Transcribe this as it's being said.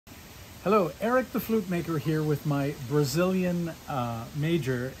Hello, Erik the Flutemaker here with my Brazilian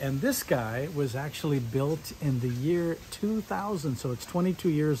major, and this guy was actually built in the year 2000, so it's 22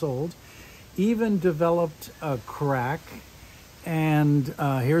 years old. Even developed a crack, and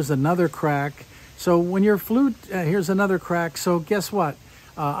here's another crack. So when your flute, here's another crack, so guess what?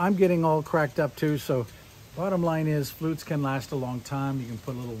 I'm getting all cracked up too, so bottom line is flutes can last a long time. You can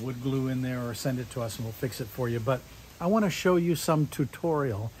put a little wood glue in there or send it to us and we'll fix it for you. But I want to show you some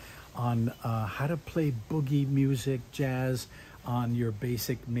tutorial on how to play boogie music, jazz on your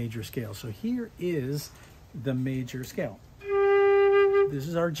basic major scale. So here is the major scale. This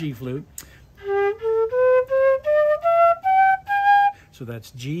is our G flute. So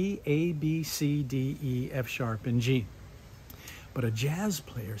that's G, A, B, C, D, E, F sharp, and G. But a jazz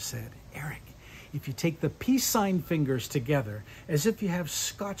player said, Erik, if you take the peace sign fingers together as if you have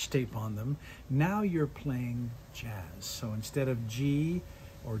scotch tape on them, now you're playing jazz. So instead of G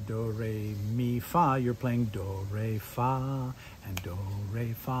or do, re, mi, fa, you're playing do, re, fa, and do,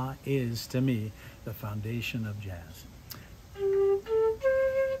 re, fa is, to me, the foundation of jazz.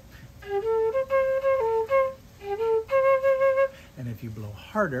 And if you blow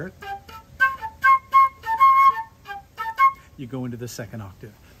harder, you go into the second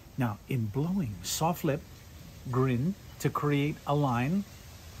octave. Now, in blowing soft lip, grin to create a line,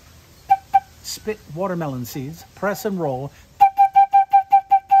 spit watermelon seeds, press and roll.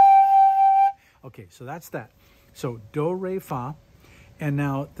 Okay, so that's that. So do, re, fa. And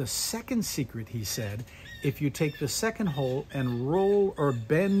now the second secret, he said, if you take the second hole and roll or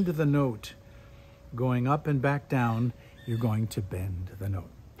bend the note, going up and back down, you're going to bend the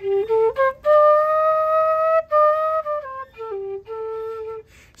note.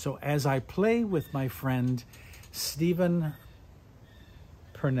 So as I play with my friend Stephen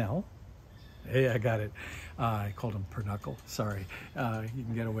Purnell, hey, I got it. I called him Pernuckle. Sorry. You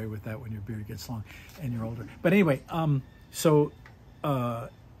can get away with that when your beard gets long and you're older. But anyway, him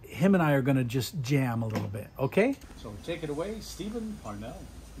and I are going to just jam a little bit, okay? So take it away, Stephen Purnell.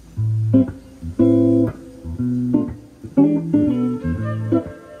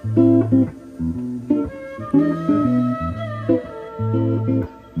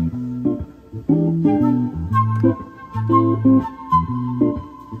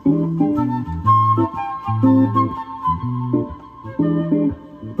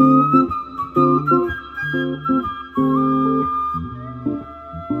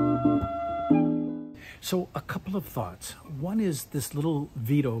 So a couple of thoughts. One is this little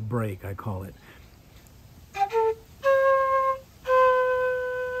veto break, I call it.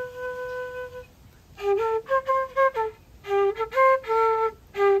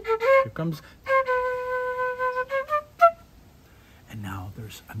 Here comes. And now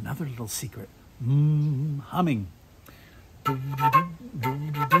there's another little secret. Humming.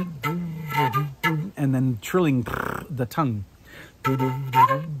 And then trilling the tongue.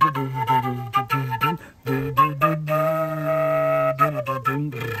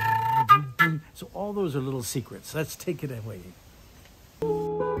 So all those are little secrets. Let's take it away.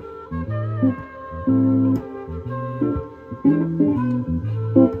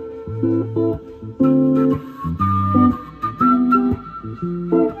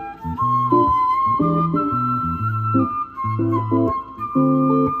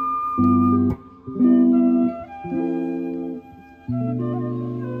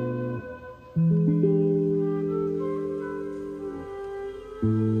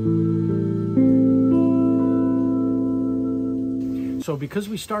 So because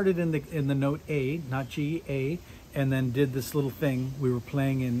we started in the note A, not G, A, and then did this little thing, we were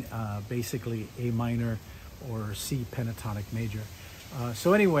playing in basically A minor or C pentatonic major.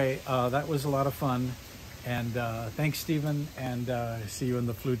 So anyway, that was a lot of fun. And thanks, Stephen, and see you in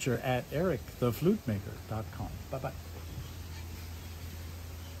the Fluture at eriktheflutemaker.com. Bye-bye.